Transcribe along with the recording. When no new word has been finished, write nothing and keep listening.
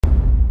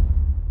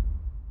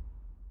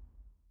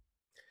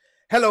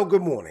Hello,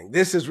 good morning.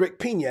 This is Rick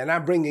Pina, and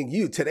I'm bringing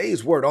you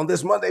today's word on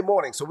this Monday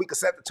morning so we can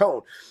set the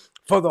tone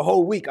for the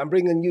whole week. I'm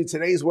bringing you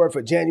today's word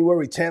for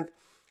January 10th,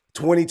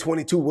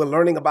 2022. We're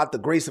learning about the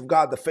grace of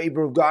God, the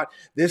favor of God.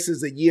 This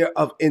is a year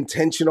of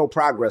intentional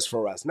progress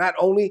for us. Not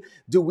only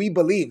do we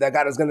believe that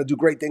God is going to do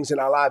great things in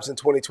our lives in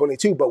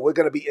 2022, but we're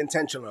going to be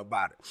intentional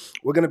about it.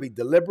 We're going to be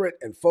deliberate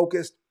and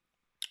focused.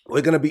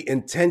 We're going to be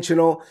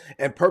intentional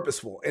and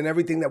purposeful in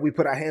everything that we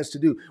put our hands to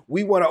do.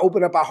 We want to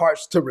open up our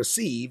hearts to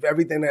receive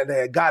everything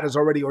that God has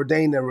already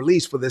ordained and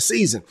released for this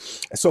season.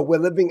 So we're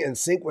living in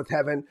sync with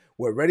heaven.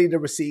 We're ready to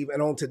receive.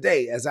 And on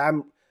today, as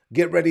I'm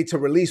get ready to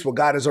release what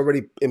God has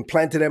already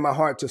implanted in my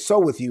heart to sow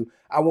with you,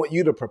 I want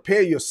you to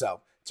prepare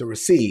yourself to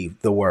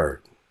receive the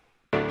word.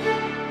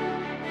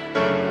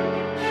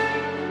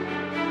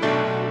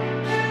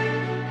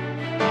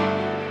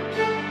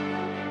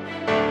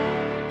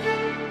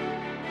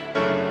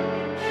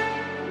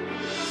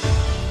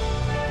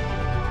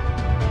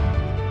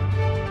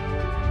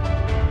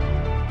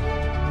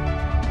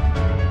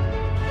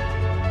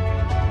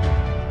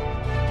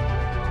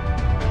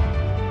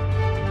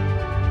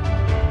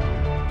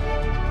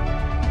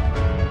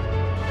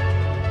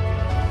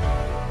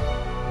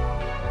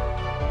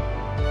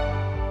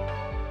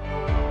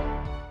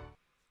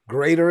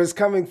 Greater is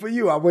coming for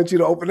you. I want you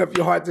to open up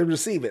your heart to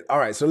receive it. All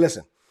right, so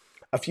listen.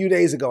 A few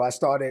days ago, I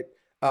started,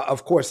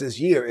 of course, this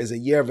year is a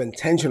year of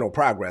intentional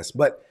progress.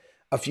 But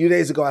a few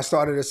days ago, I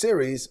started a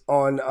series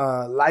on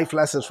life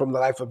lessons from the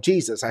life of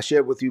Jesus. I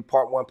shared with you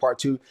part 1, part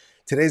 2.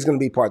 Today's going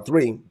to be part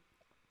 3.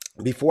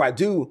 Before I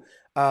do,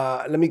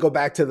 let me go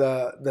back to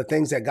the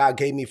things that God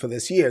gave me for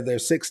this year.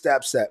 There's 6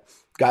 steps that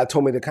God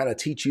told me to kind of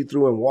teach you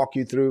through and walk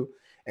you through.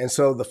 And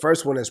so the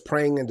first one is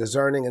praying and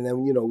discerning. And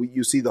then,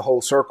 you see the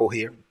whole circle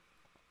here.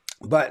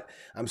 But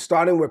I'm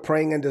starting with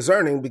praying and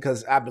discerning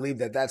because I believe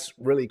that that's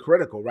really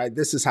critical, right?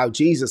 This is how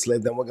Jesus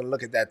lived, and we're going to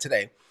look at that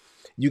today.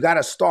 You got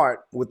to start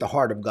with the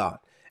heart of God.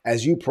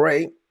 As you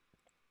pray,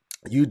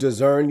 you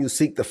discern, you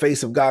seek the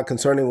face of God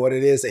concerning what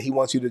it is that he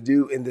wants you to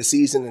do in this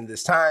season, in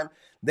this time.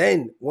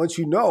 Then once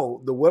you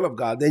know the will of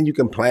God, then you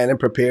can plan and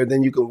prepare.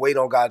 Then you can wait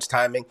on God's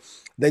timing.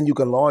 Then you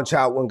can launch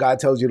out when God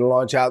tells you to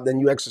launch out.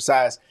 Then you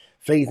exercise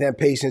faith and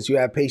patience. You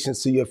have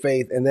patience to your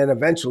faith. And then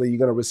eventually you're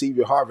going to receive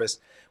your harvest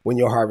when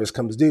your harvest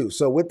comes due.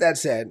 So with that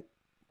said,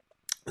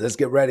 let's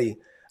get ready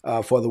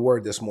for the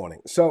word this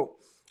morning. So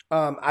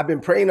I've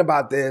been praying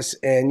about this.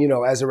 And,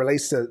 as it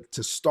relates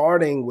to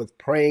starting with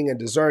praying and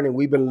discerning,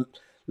 we've been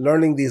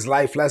learning these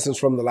life lessons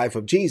from the life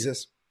of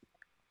Jesus.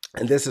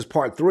 And this is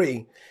part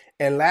 3.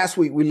 And last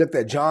week we looked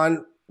at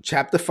John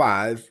chapter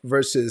 5,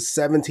 verses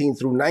 17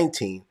 through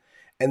 19.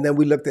 And then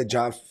we looked at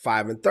John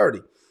 5 and 30.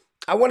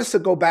 I want us to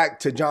go back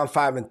to John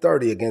 5 and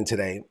 30 again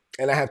today.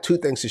 And I have 2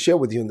 things to share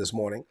with you this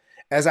morning.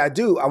 As I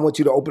do, I want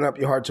you to open up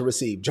your heart to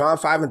receive. John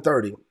 5 and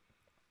 30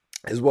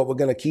 is what we're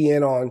going to key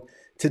in on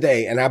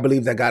today. And I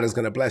believe that God is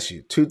going to bless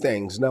you. 2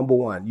 things. Number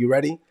 1, you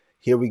ready?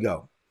 Here we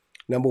go.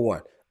 Number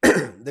 1,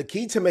 the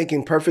key to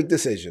making perfect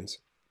decisions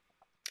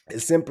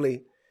is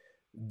simply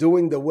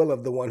doing the will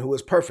of the one who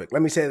is perfect.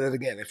 Let me say that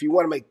again. If you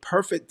want to make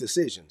perfect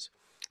decisions,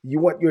 you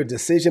want your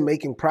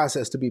decision-making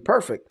process to be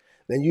perfect,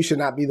 then you should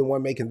not be the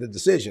one making the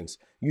decisions.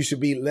 You should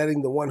be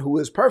letting the one who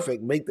is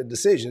perfect make the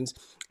decisions,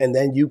 and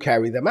then you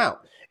carry them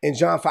out. In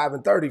John 5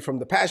 and 30 from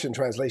the Passion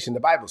Translation, the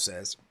Bible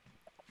says,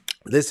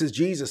 this is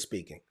Jesus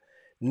speaking.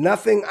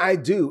 Nothing I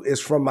do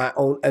is from my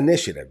own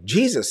initiative.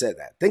 Jesus said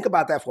that. Think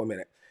about that for a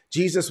minute.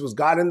 Jesus was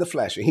God in the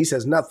flesh, and he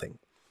says nothing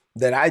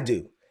that I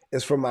do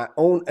is from my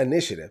own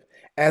initiative.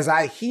 As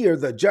I hear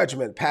the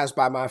judgment passed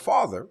by my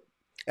Father,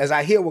 as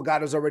I hear what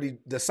God has already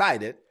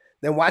decided,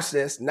 then watch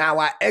this. Now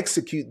I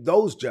execute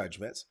those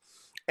judgments,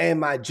 and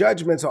my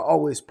judgments are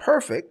always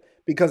perfect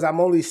because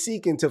I'm only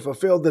seeking to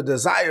fulfill the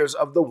desires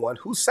of the one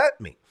who sent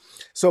me.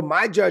 So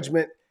my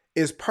judgment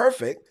is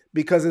perfect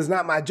because it's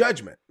not my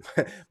judgment.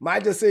 My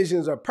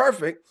decisions are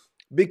perfect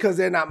because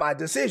they're not my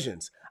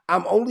decisions.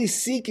 I'm only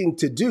seeking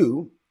to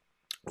do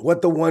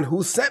what the one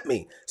who sent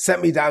me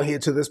down here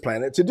to this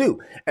planet to do.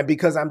 And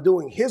because I'm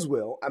doing his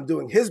will, I'm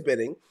doing his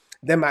bidding,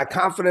 then my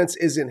confidence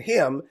is in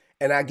him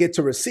and I get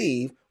to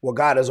receive what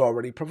God has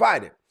already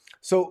provided.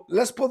 So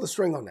let's pull the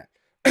string on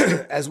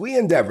that. As we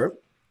endeavor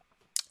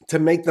to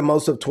make the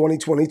most of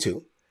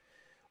 2022,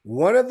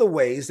 one of the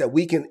ways that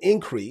we can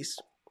increase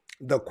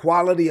the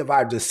quality of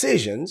our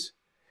decisions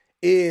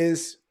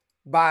is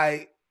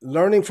by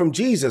learning from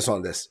Jesus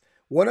on this.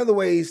 One of the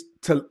ways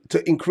to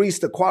increase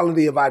the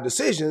quality of our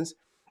decisions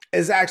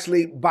is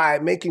actually by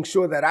making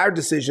sure that our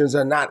decisions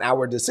are not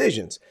our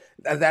decisions,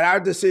 that our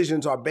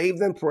decisions are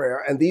bathed in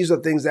prayer. And these are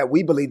things that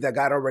we believe that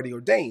God already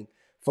ordained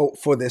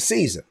for this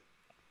season.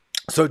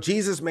 So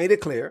Jesus made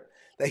it clear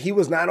that he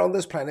was not on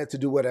this planet to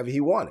do whatever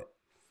he wanted.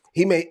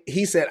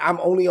 He said,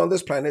 I'm only on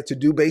this planet to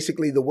do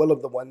basically the will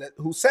of the one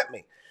who sent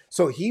me.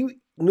 So he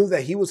knew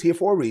that he was here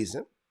for a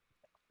reason.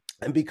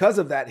 And because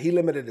of that, he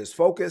limited his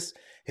focus,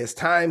 his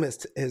time,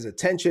 his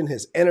attention,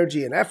 his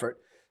energy and effort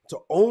to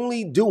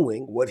only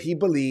doing what he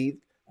believed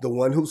the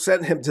one who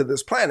sent him to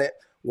this planet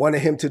wanted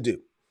him to do.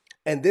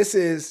 And this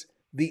is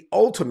the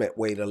ultimate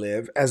way to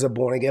live as a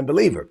born again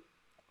believer.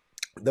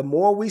 The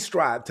more we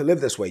strive to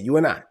live this way, you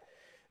and I,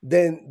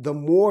 then the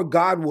more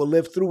God will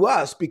live through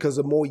us, because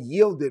the more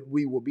yielded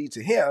we will be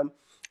to him,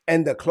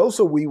 and the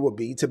closer we will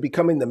be to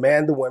becoming the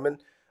man, the woman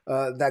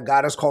that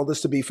God has called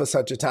us to be for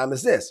such a time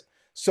as this.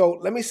 So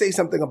let me say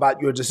something about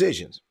your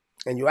decisions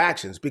and your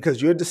actions,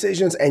 because your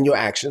decisions and your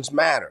actions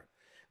matter.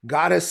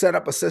 God has set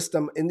up a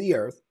system in the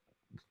earth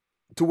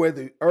to where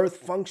the earth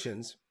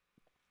functions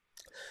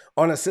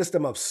on a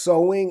system of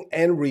sowing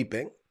and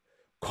reaping,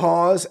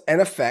 cause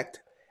and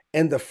effect,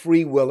 and the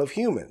free will of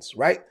humans,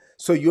 right?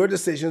 So your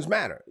decisions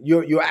matter.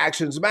 Your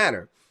actions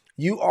matter.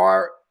 You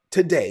are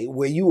today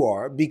where you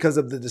are because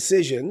of the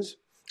decisions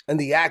and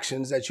the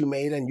actions that you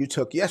made and you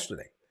took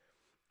yesterday.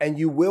 And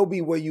you will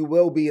be where you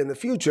will be in the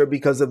future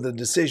because of the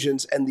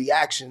decisions and the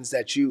actions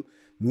that you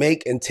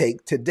make and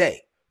take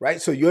today,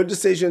 right? So your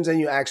decisions and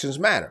your actions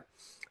matter.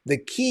 The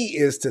key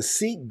is to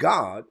seek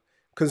God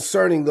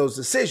concerning those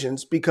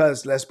decisions,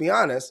 because let's be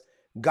honest,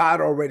 God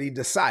already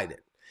decided.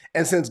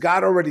 And since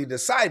God already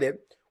decided,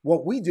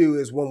 what we do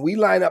is when we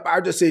line up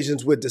our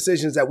decisions with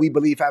decisions that we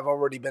believe have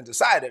already been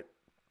decided,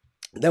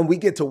 then we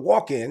get to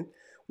walk in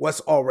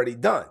what's already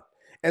done.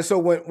 And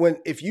so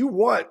if you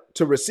want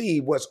to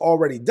receive what's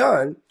already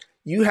done,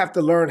 you have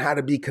to learn how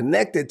to be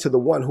connected to the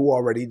one who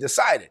already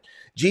decided.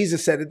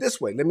 Jesus said it this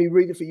way. Let me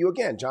read it for you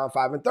again. John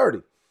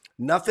 5:30.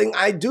 Nothing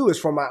I do is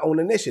from my own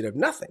initiative.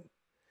 Nothing.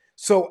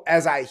 So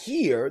as I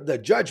hear the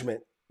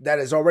judgment that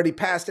is already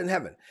passed in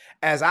heaven,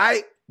 as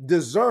I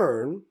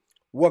discern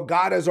what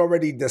God has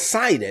already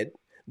decided,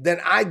 then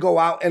I go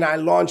out and I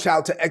launch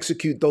out to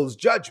execute those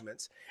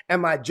judgments.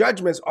 And my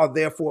judgments are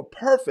therefore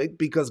perfect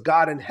because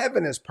God in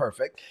heaven is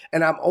perfect.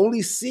 And I'm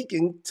only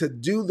seeking to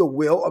do the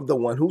will of the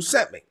one who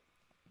sent me.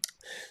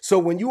 So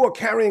when you are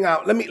carrying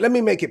out, let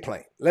me make it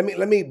plain. Let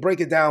me break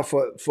it down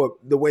for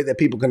the way that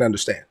people can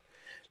understand.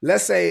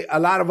 Let's say a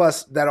lot of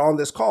us that are on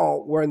this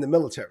call were in the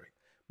military,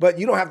 but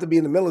you don't have to be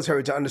in the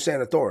military to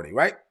understand authority,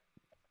 right?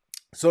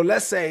 So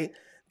let's say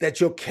that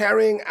you're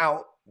carrying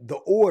out the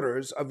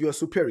orders of your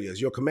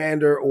superiors, your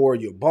commander or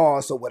your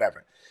boss or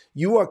whatever.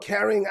 You are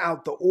carrying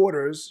out the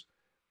orders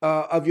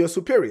of your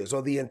superiors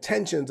or the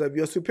intentions of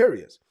your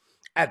superiors.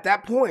 At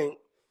that point,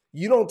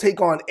 you don't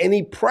take on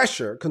any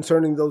pressure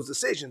concerning those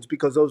decisions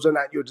because those are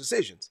not your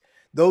decisions.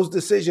 Those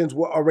decisions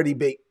were already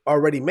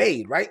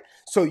made, right?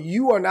 So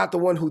you are not the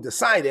one who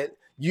decided.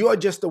 You're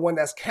just the one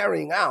that's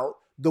carrying out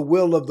the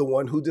will of the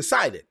one who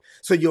decided.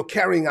 So you're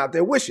carrying out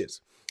their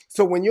wishes.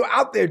 So when you're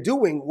out there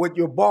doing what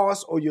your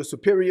boss or your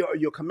superior or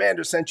your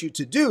commander sent you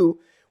to do,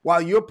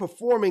 while you're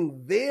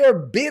performing their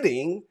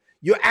bidding,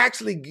 you're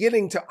actually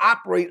getting to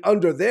operate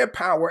under their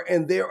power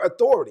and their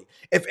authority.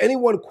 If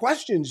anyone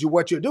questions you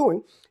what you're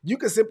doing, you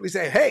can simply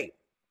say, hey,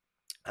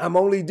 I'm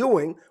only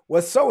doing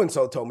what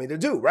so-and-so told me to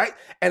do, right?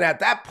 And at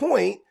that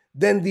point,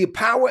 then the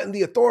power and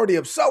the authority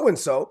of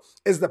so-and-so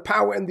is the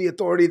power and the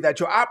authority that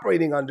you're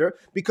operating under,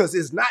 because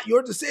it's not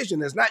your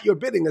decision, it's not your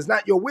bidding, it's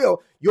not your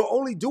will. You're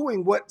only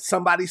doing what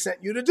somebody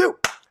sent you to do.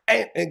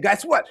 And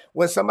guess what?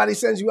 When somebody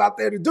sends you out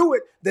there to do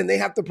it, then they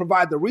have to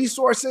provide the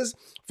resources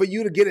for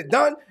you to get it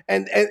done.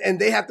 And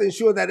they have to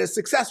ensure that it's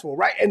successful,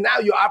 right? And now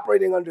you're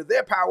operating under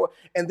their power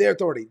and their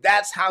authority.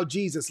 That's how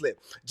Jesus lived.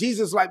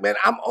 Jesus is like, man,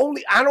 I'm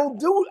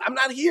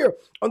not here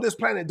on this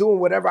planet doing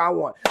whatever I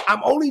want.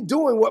 I'm only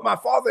doing what my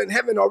Father in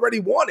heaven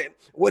already wanted,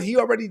 what he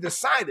already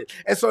decided.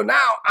 And so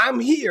now I'm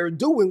here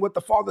doing what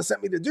the Father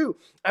sent me to do.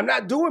 I'm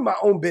not doing my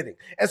own bidding.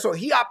 And so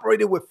he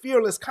operated with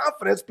fearless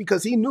confidence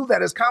because he knew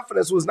that his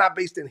confidence was not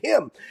based in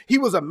him. He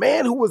was a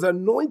man who was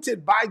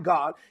anointed by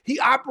God. He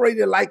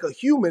operated like a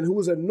human who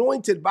was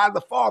anointed by the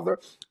Father,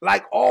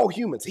 like all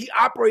humans. He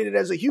operated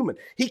as a human.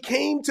 He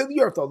came to the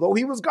earth. Although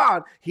he was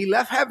God, he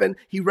left heaven.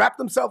 He wrapped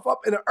himself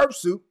up in an earth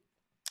suit.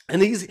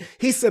 And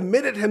he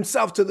submitted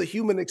himself to the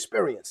human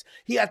experience.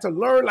 He had to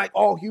learn like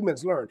all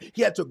humans learn.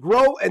 He had to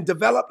grow and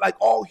develop like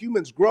all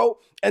humans grow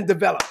and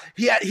develop.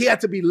 He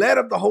had to be led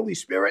of the Holy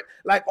Spirit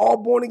like all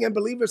born again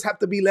believers have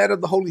to be led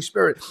of the Holy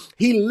Spirit.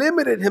 He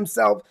limited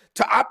himself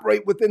to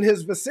operate within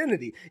his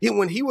vicinity.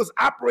 When he was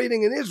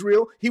operating in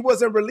Israel, he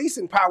wasn't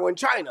releasing power in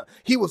China.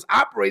 He was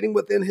operating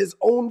within his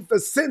own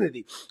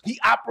vicinity. He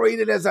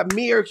operated as a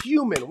mere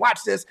human.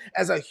 Watch this,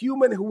 as a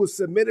human who was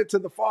submitted to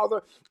the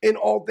Father in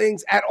all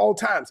things at all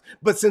times.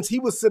 But since he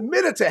was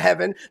submitted to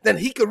heaven, then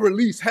he could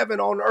release heaven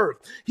on earth.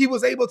 He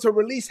was able to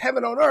release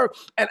heaven on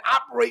earth and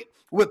operate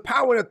with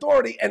power and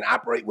authority and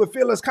operate with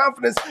fearless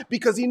confidence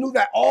because he knew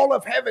that all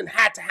of heaven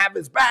had to have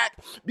his back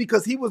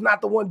because he was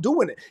not the one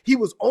doing it. He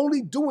was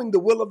only doing the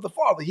will of the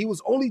Father. He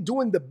was only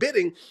doing the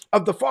bidding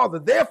of the Father.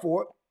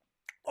 Therefore,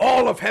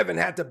 all of heaven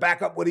had to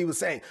back up what he was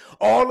saying.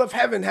 All of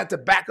heaven had to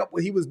back up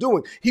what he was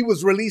doing. He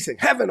was releasing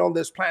heaven on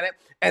this planet,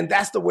 and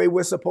that's the way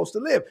we're supposed to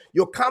live.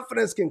 Your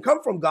confidence can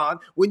come from God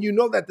when you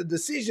know that the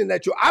decision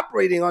that you're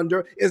operating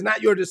under is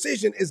not your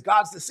decision, it's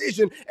God's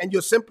decision, and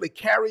you're simply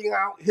carrying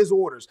out his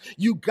orders.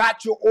 You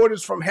got your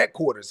orders from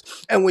headquarters,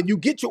 and when you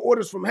get your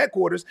orders from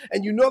headquarters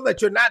and you know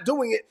that you're not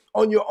doing it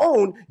on your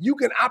own, you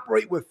can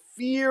operate with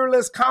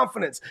fearless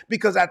confidence,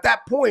 because at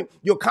that point,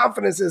 your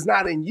confidence is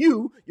not in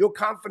you. Your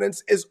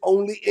confidence is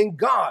only in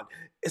God.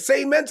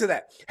 Say amen to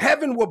that.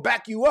 Heaven will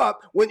back you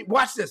up when,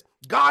 watch this,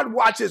 God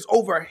watches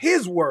over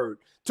his word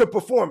to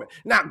perform it.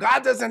 Now,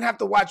 God doesn't have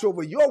to watch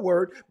over your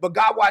word, but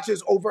God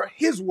watches over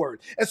his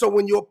word. And so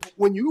when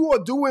you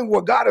are doing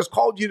what God has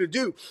called you to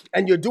do,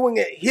 and you're doing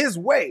it his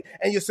way,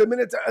 and you're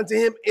submitted unto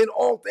him in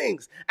all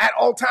things, at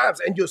all times,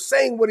 and you're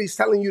saying what he's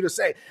telling you to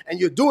say, and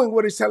you're doing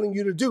what he's telling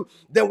you to do,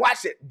 then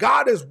watch it.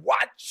 God is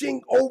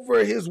watching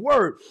over his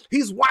word.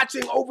 He's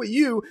watching over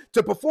you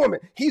to perform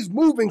it. He's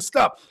moving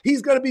stuff.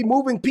 He's going to be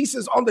moving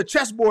pieces on the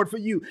chessboard for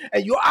you,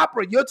 and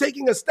you're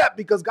taking a step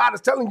because God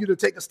is telling you to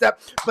take a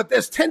step, but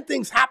there's 10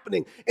 things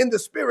happening in the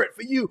spirit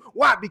for you.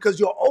 Why? Because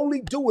you're only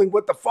doing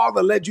what the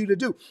Father led you to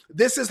do.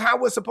 This is how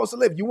we're supposed to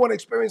live. You want to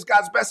experience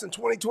God's best in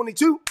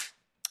 2022?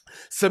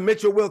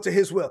 Submit your will to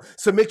his will.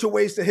 Submit your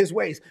ways to his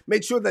ways.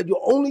 Make sure that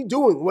you're only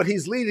doing what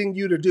he's leading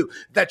you to do,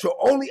 that you're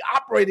only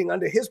operating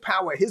under his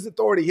power, his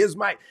authority, his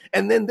might.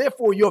 And then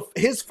therefore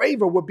his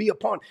favor will be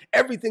upon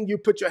everything you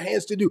put your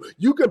hands to do.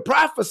 You can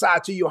prophesy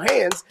to your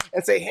hands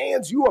and say,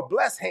 hands, you are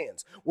blessed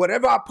hands.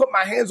 Whatever I put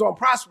my hands on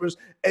prospers.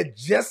 And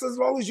just as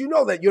long as you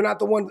know that you're not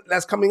the one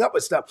that's coming up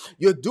with stuff,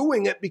 you're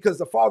doing it because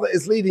the Father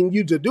is leading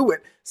you to do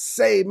it.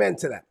 Say amen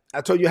to that. I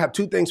told you I have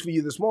 2 things for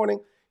you this morning.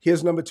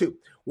 Here's number 2.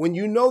 When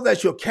you know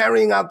that you're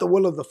carrying out the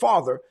will of the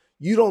Father,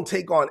 you don't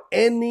take on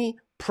any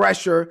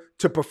pressure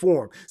to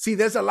perform. See,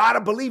 there's a lot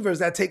of believers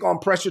that take on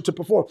pressure to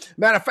perform.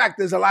 Matter of fact,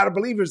 there's a lot of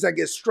believers that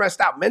get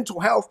stressed out. Mental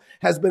health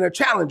has been a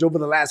challenge over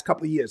the last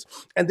couple of years.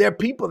 And there are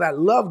people that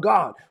love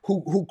God,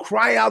 who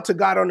cry out to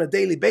God on a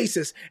daily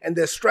basis, and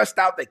they're stressed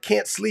out. They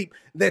can't sleep.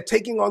 They're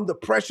taking on the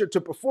pressure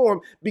to perform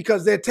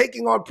because they're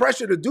taking on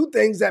pressure to do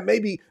things that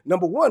maybe,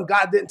 number one,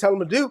 God didn't tell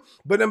them to do.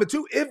 But number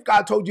 2, if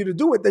God told you to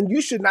do it, then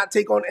you should not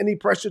take on any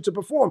pressure to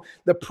perform.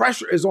 The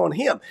pressure is on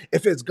him.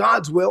 If it's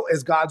God's will,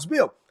 it's God's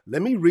will.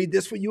 Let me read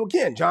this for you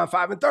again. John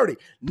 5:30.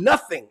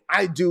 Nothing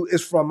I do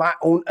is from my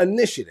own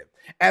initiative.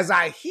 As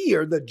I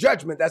hear the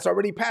judgment that's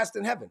already passed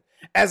in heaven,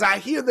 as I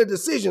hear the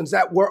decisions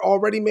that were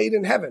already made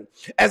in heaven,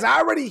 as I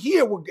already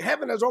hear what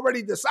heaven has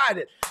already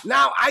decided,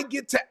 now I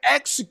get to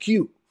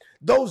execute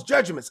those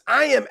judgments.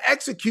 I am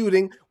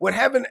executing what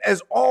heaven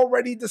has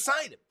already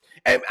decided.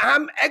 And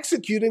I'm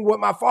executing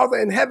what my Father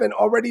in heaven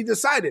already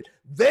decided.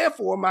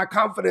 Therefore, my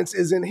confidence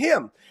is in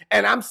him.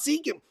 And I'm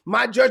seeking,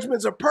 my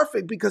judgments are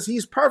perfect because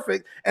he's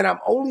perfect. And I'm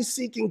only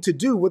seeking to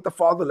do what the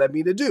Father led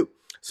me to do.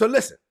 So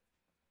listen,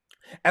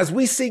 as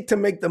we seek to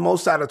make the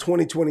most out of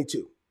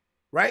 2022,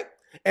 right?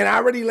 And I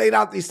already laid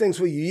out these things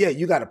for you. Yeah,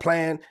 you got to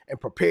plan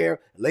and prepare,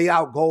 lay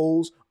out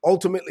goals,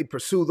 ultimately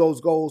pursue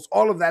those goals,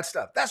 all of that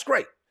stuff. That's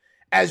great.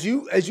 As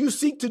you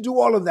seek to do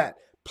all of that,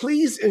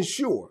 please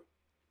ensure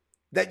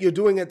that you're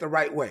doing it the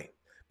right way.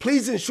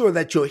 Please ensure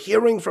that you're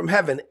hearing from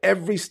heaven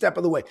every step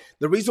of the way.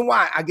 The reason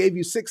why I gave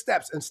you 6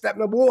 steps, and step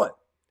number 1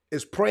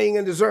 is praying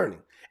and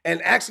discerning.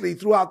 And actually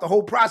throughout the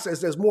whole process,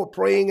 there's more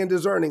praying and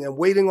discerning and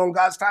waiting on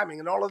God's timing,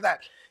 and all of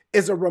that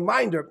is a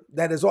reminder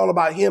that it's all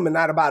about him and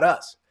not about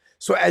us.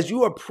 So as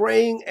you are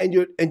praying and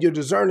you're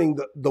discerning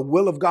the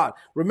will of God,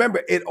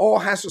 remember, it all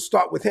has to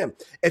start with him.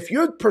 If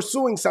you're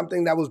pursuing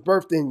something that was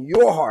birthed in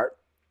your heart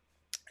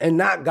and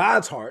not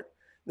God's heart,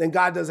 then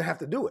God doesn't have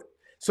to do it.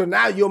 So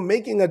now you're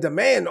making a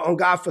demand on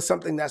God for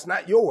something that's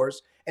not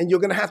yours, and you're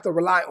going to have to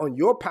rely on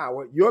your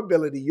power, your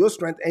ability, your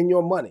strength, and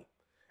your money.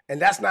 And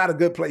that's not a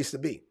good place to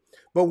be.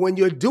 But when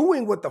you're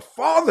doing what the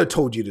Father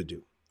told you to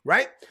do,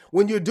 right?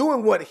 When you're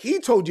doing what he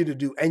told you to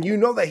do, and you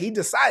know that he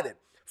decided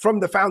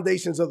from the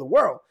foundations of the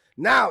world,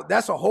 now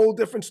that's a whole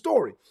different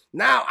story.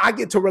 Now I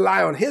get to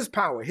rely on his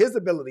power, his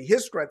ability,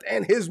 his strength,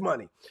 and his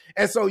money.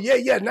 And so,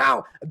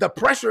 now the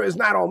pressure is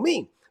not on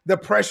me. The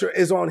pressure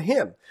is on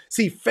him.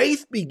 See,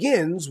 faith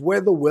begins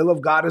where the will of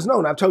God is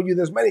known. I've told you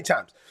this many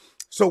times.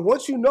 So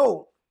once you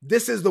know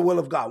this is the will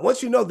of God,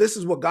 once you know this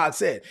is what God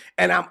said,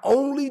 and I'm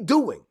only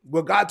doing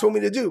what God told me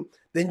to do,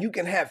 then you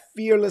can have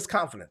fearless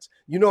confidence.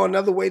 You know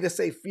another way to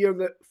say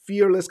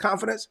fearless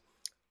confidence?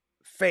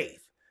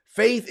 Faith.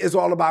 Faith is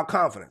all about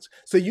confidence.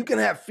 So you can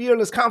have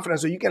fearless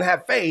confidence, or you can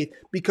have faith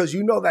because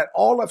you know that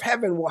all of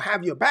heaven will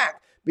have your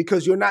back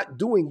because you're not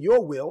doing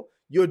your will.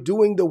 You're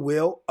doing the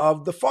will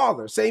of the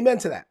Father. Say amen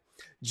to that.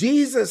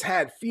 Jesus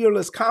had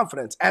fearless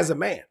confidence as a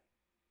man.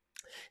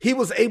 He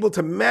was able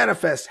to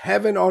manifest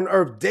heaven on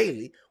earth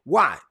daily.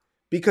 Why?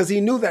 Because he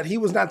knew that he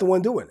was not the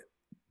one doing it.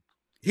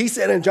 He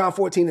said in John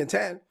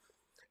 14:10,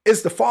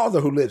 it's the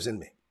Father who lives in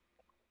me.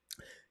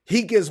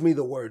 He gives me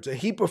the words and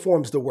he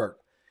performs the work.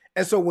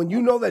 And so when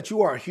you know that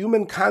you are a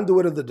human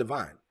conduit of the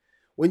divine,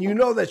 when you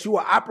know that you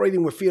are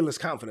operating with fearless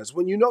confidence,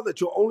 when you know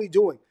that you're only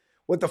doing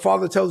what the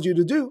Father tells you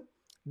to do,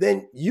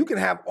 then you can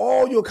have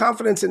all your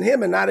confidence in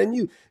him and not in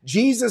you.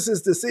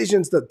 Jesus's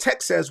decisions, the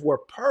text says, were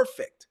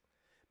perfect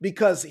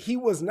because he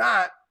was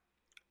not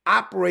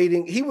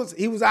operating. He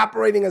was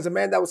operating as a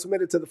man that was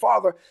submitted to the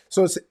Father.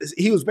 So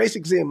he was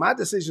basically saying, my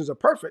decisions are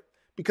perfect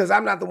because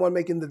I'm not the one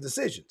making the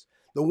decisions.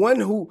 The one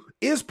who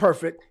is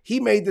perfect, he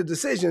made the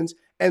decisions.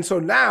 And so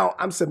now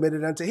I'm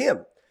submitted unto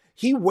him.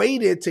 He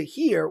waited to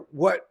hear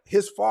what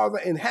his Father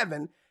in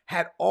heaven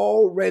had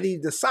already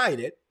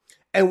decided.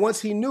 And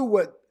once he knew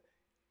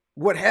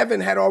what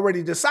heaven had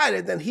already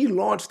decided, then he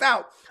launched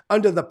out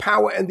under the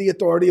power and the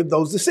authority of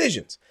those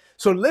decisions.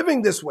 So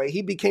living this way,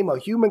 he became a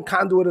human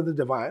conduit of the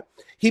divine.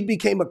 He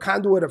became a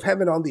conduit of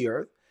heaven on the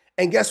earth.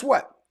 And guess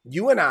what?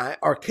 You and I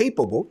are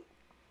capable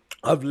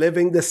of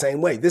living the same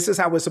way. This is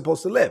how we're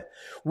supposed to live.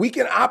 We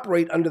can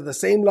operate under the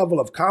same level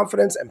of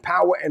confidence and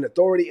power and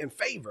authority and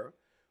favor,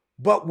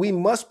 but we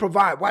must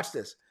provide, watch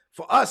this,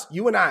 for us,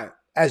 you and I,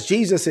 as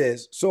Jesus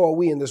is, so are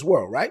we in this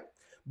world, right?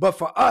 But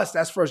for us,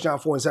 that's 1 John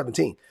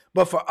 4:17.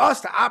 But for us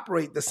to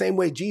operate the same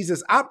way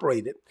Jesus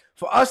operated,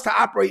 for us to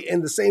operate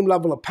in the same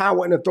level of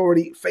power and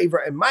authority, favor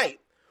and might,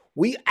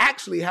 we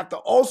actually have to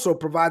also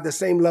provide the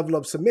same level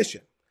of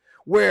submission,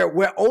 where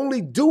we're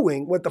only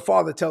doing what the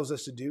Father tells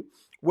us to do.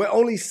 We're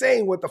only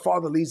saying what the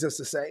Father leads us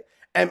to say.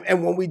 And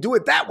when we do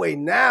it that way,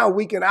 now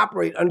we can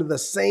operate under the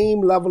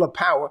same level of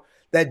power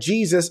that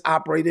Jesus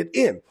operated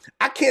in.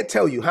 I can't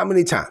tell you how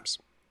many times,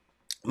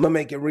 I'm going to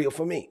make it real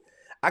for me.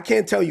 I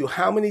can't tell you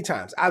how many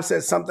times I've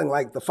said something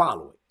like the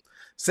following.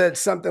 Said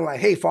something like,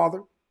 hey,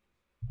 Father,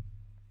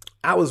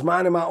 I was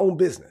minding my own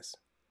business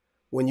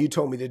when you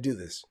told me to do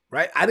this,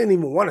 right? I didn't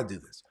even want to do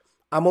this.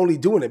 I'm only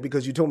doing it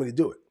because you told me to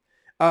do it.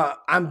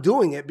 I'm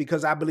doing it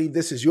because I believe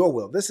this is your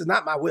will. This is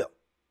not my will.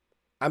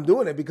 I'm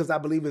doing it because I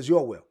believe it's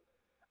your will.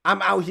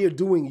 I'm out here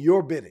doing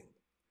your bidding,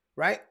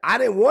 right? I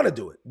didn't want to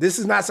do it. This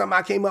is not something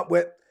I came up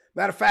with.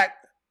 Matter of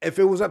fact, if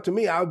it was up to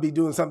me, I would be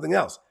doing something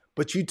else.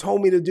 But you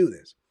told me to do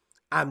this.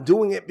 I'm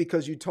doing it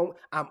because you told me.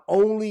 I'm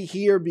only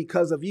here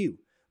because of you.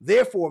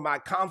 Therefore, my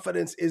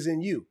confidence is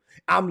in you.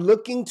 I'm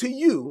looking to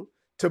you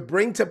to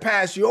bring to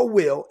pass your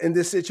will in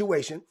this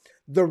situation.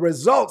 The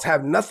results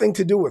have nothing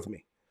to do with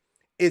me.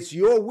 It's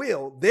your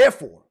will.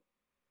 Therefore,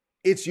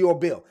 it's your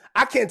bill.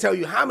 I can't tell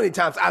you how many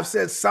times I've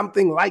said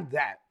something like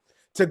that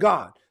to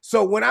God.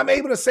 So when I'm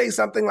able to say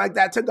something like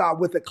that to God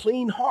with a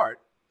clean heart,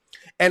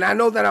 and I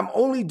know that I'm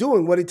only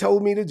doing what he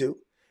told me to do,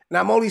 and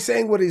I'm only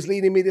saying what he's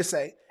leading me to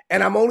say,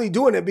 and I'm only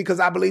doing it because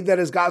I believe that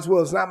it's God's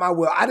will, it's not my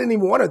will, I didn't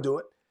even want to do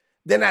it,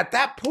 then at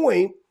that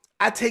point,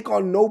 I take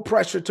on no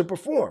pressure to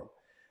perform.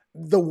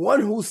 The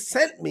one who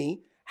sent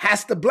me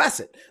has to bless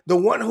it. The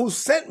one who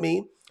sent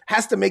me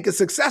has to make it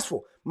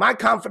successful. My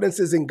confidence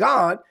is in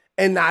God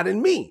and not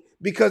in me.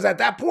 Because at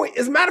that point,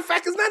 as a matter of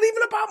fact, it's not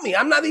even about me.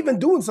 I'm not even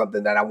doing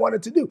something that I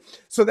wanted to do.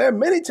 So there are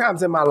many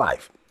times in my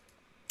life,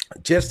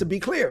 just to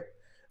be clear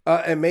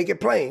and make it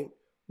plain,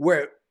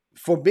 where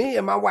for me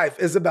and my wife,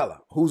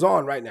 Isabella, who's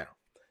on right now,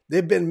 there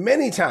have been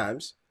many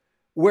times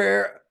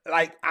where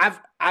like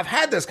I've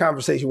had this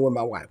conversation with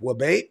my wife. Well,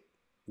 babe,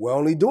 we're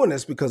only doing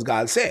this because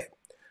God said,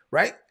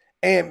 right?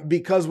 And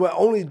because we're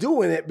only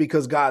doing it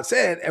because God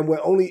said, and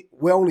we're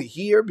only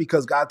here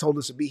because God told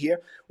us to be here.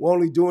 We're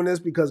only doing this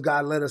because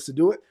God led us to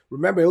do it.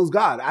 Remember, it was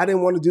God. I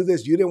didn't want to do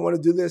this. You didn't want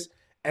to do this.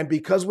 And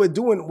because we're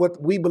doing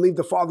what we believe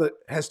the Father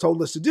has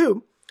told us to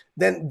do,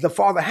 then the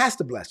Father has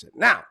to bless it.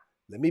 Now,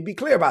 let me be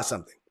clear about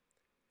something.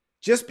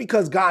 Just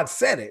because God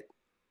said it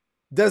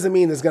doesn't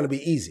mean it's going to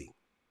be easy.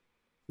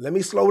 Let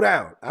me slow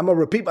down. I'm going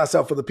to repeat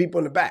myself for the people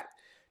in the back.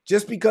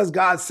 Just because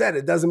God said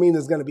it doesn't mean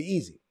it's going to be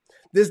easy.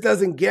 This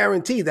doesn't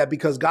guarantee that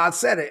because God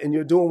said it and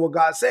you're doing what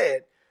God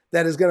said,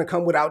 that is going to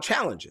come without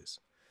challenges.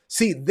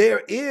 See,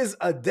 there is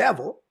a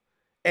devil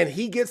and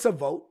he gets a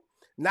vote.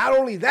 Not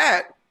only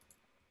that,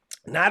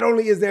 not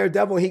only is there a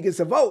devil and he gets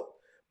a vote,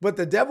 but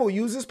the devil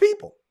uses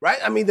people, right?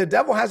 I mean, the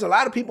devil has a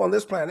lot of people on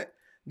this planet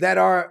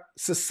that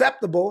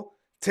susceptible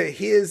to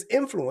his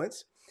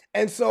influence.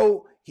 And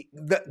so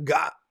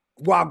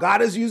while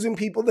God is using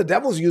people, the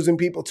devil's using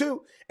people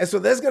too. And so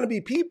there's going to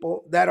be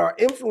people that are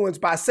influenced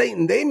by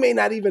Satan. They may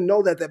not even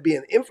know that they're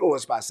being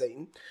influenced by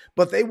Satan,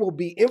 but they will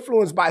be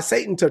influenced by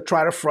Satan to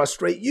try to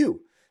frustrate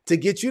you, to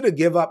get you to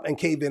give up and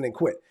cave in and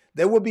quit.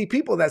 There will be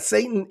people that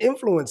Satan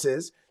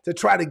influences to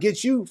try to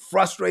get you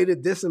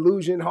frustrated,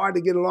 disillusioned, hard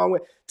to get along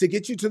with, to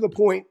get you to the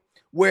point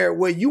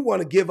where you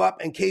want to give up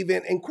and cave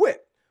in and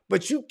quit.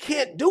 But you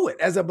can't do it.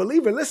 As a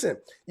believer, listen,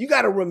 you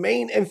got to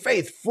remain in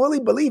faith, fully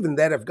believing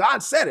that if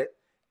God said it,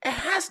 it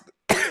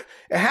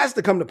has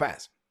to come to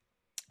pass.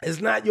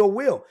 It's not your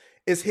will.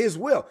 It's his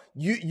will.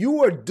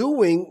 You are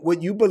doing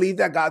what you believe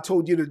that God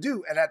told you to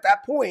do. And at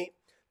that point,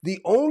 the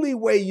only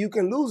way you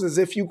can lose is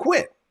if you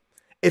quit,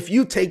 if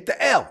you take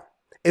the L,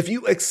 if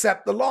you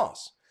accept the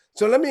loss.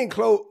 So let me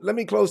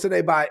close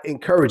today by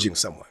encouraging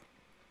someone.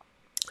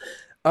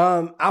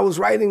 I was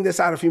writing this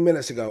out a few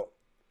minutes ago.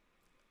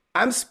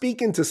 I'm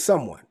speaking to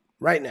someone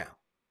right now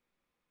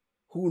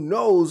who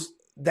knows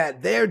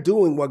that they're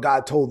doing what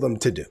God told them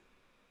to do.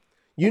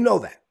 You know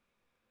that,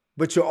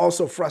 but you're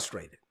also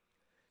frustrated.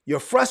 You're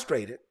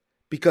frustrated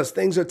because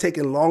things are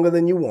taking longer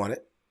than you wanted.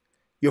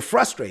 You're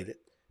frustrated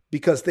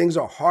because things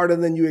are harder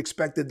than you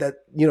expected that,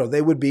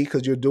 they would be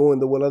because you're doing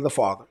the will of the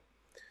Father.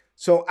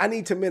 So I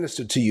need to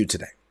minister to you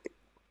today.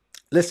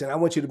 Listen, I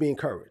want you to be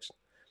encouraged.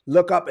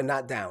 Look up and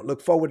not down.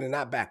 Look forward and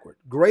not backward.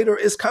 Greater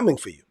is coming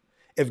for you.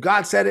 If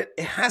God said it,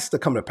 it has to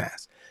come to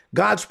pass.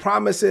 God's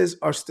promises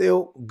are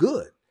still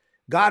good.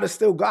 God is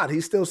still God.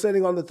 He's still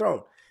sitting on the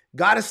throne.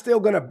 God is still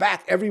going to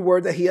back every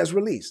word that he has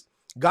released.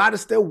 God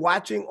is still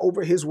watching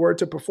over his word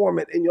to perform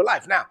it in your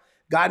life. Now,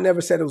 God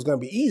never said it was going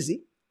to be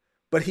easy,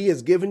 but he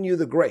has given you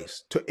the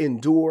grace to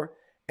endure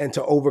and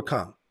to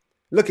overcome.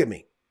 Look at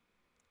me.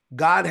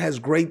 God has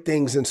great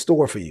things in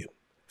store for you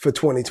for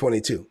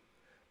 2022,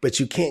 but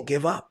you can't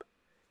give up.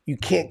 You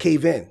can't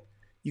cave in.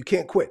 You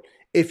can't quit.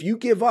 If you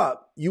give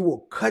up, you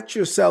will cut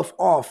yourself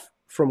off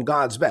from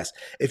God's best.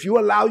 If you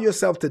allow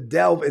yourself to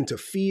delve into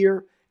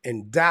fear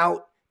and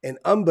doubt and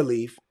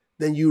unbelief,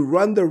 then you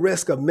run the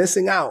risk of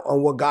missing out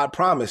on what God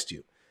promised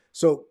you.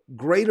 So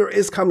greater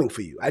is coming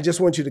for you. I just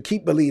want you to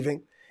keep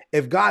believing.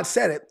 If God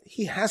said it,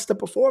 he has to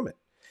perform it.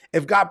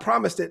 If God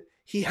promised it,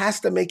 he has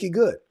to make it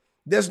good.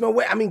 There's no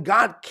way. I mean,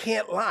 God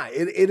can't lie.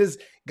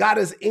 God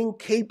is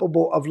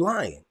incapable of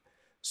lying.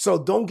 So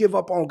don't give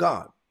up on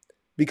God,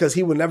 because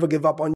he will never give up on you.